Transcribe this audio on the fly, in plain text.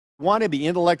Want to be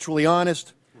intellectually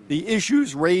honest? The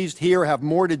issues raised here have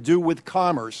more to do with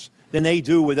commerce than they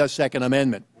do with the Second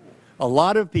Amendment. A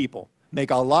lot of people make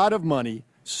a lot of money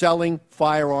selling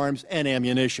firearms and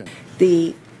ammunition.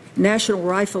 The National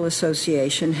Rifle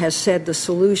Association has said the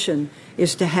solution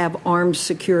is to have armed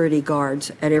security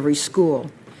guards at every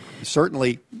school.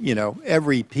 Certainly,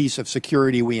 every piece of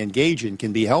security we engage in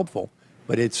can be helpful,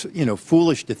 but it's,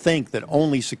 foolish to think that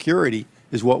only security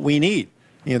is what we need.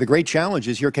 The great challenge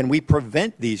is here, can we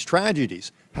prevent these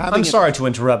tragedies? I'm sorry to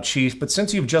interrupt, Chief, but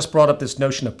since you've just brought up this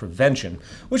notion of prevention,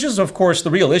 which is, of course,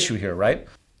 the real issue here, right?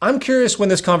 I'm curious when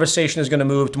this conversation is going to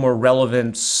move to more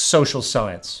relevant social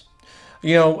science.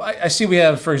 I see we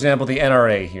have, for example, the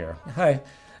NRA here. Hi.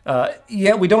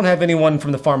 Yet we don't have anyone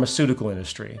from the pharmaceutical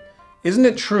industry. Isn't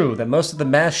it true that most of the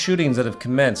mass shootings that have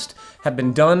commenced have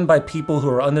been done by people who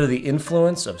are under the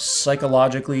influence of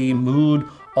psychologically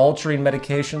mood-altering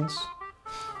medications?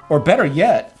 Or better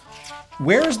yet,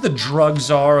 where's the drug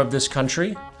czar of this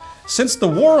country? Since the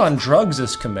war on drugs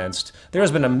has commenced, there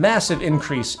has been a massive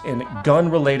increase in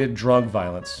gun-related drug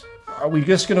violence. Are we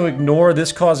just going to ignore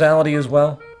this causality as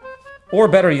well? Or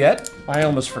better yet, I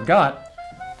almost forgot,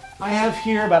 I have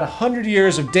here about 100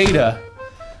 years of data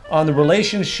on the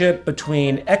relationship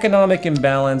between economic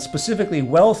imbalance, specifically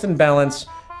wealth imbalance,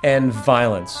 and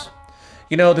violence.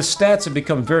 The stats have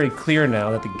become very clear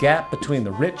now that the gap between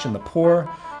the rich and the poor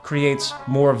creates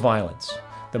more violence.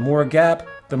 The more gap,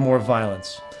 the more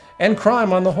violence. And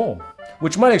crime on the whole.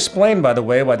 Which might explain, by the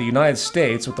way, why the United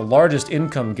States, with the largest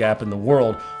income gap in the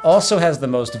world, also has the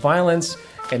most violence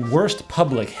and worst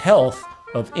public health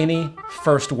of any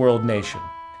first world nation.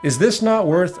 Is this not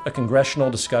worth a congressional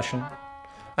discussion?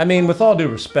 I mean, with all due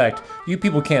respect, you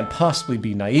people can't possibly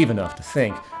be naive enough to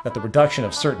think that the reduction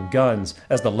of certain guns,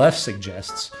 as the left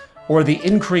suggests, or the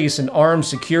increase in armed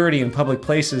security in public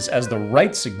places, as the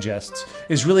right suggests,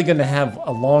 is really going to have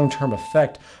a long-term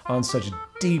effect on such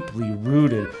deeply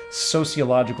rooted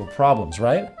sociological problems,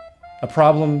 right? A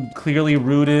problem clearly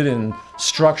rooted in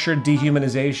structured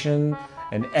dehumanization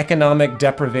and economic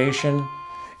deprivation.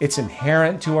 It's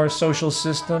inherent to our social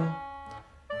system.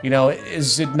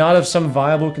 Is it not of some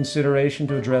viable consideration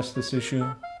to address this issue?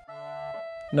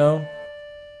 No?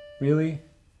 Really?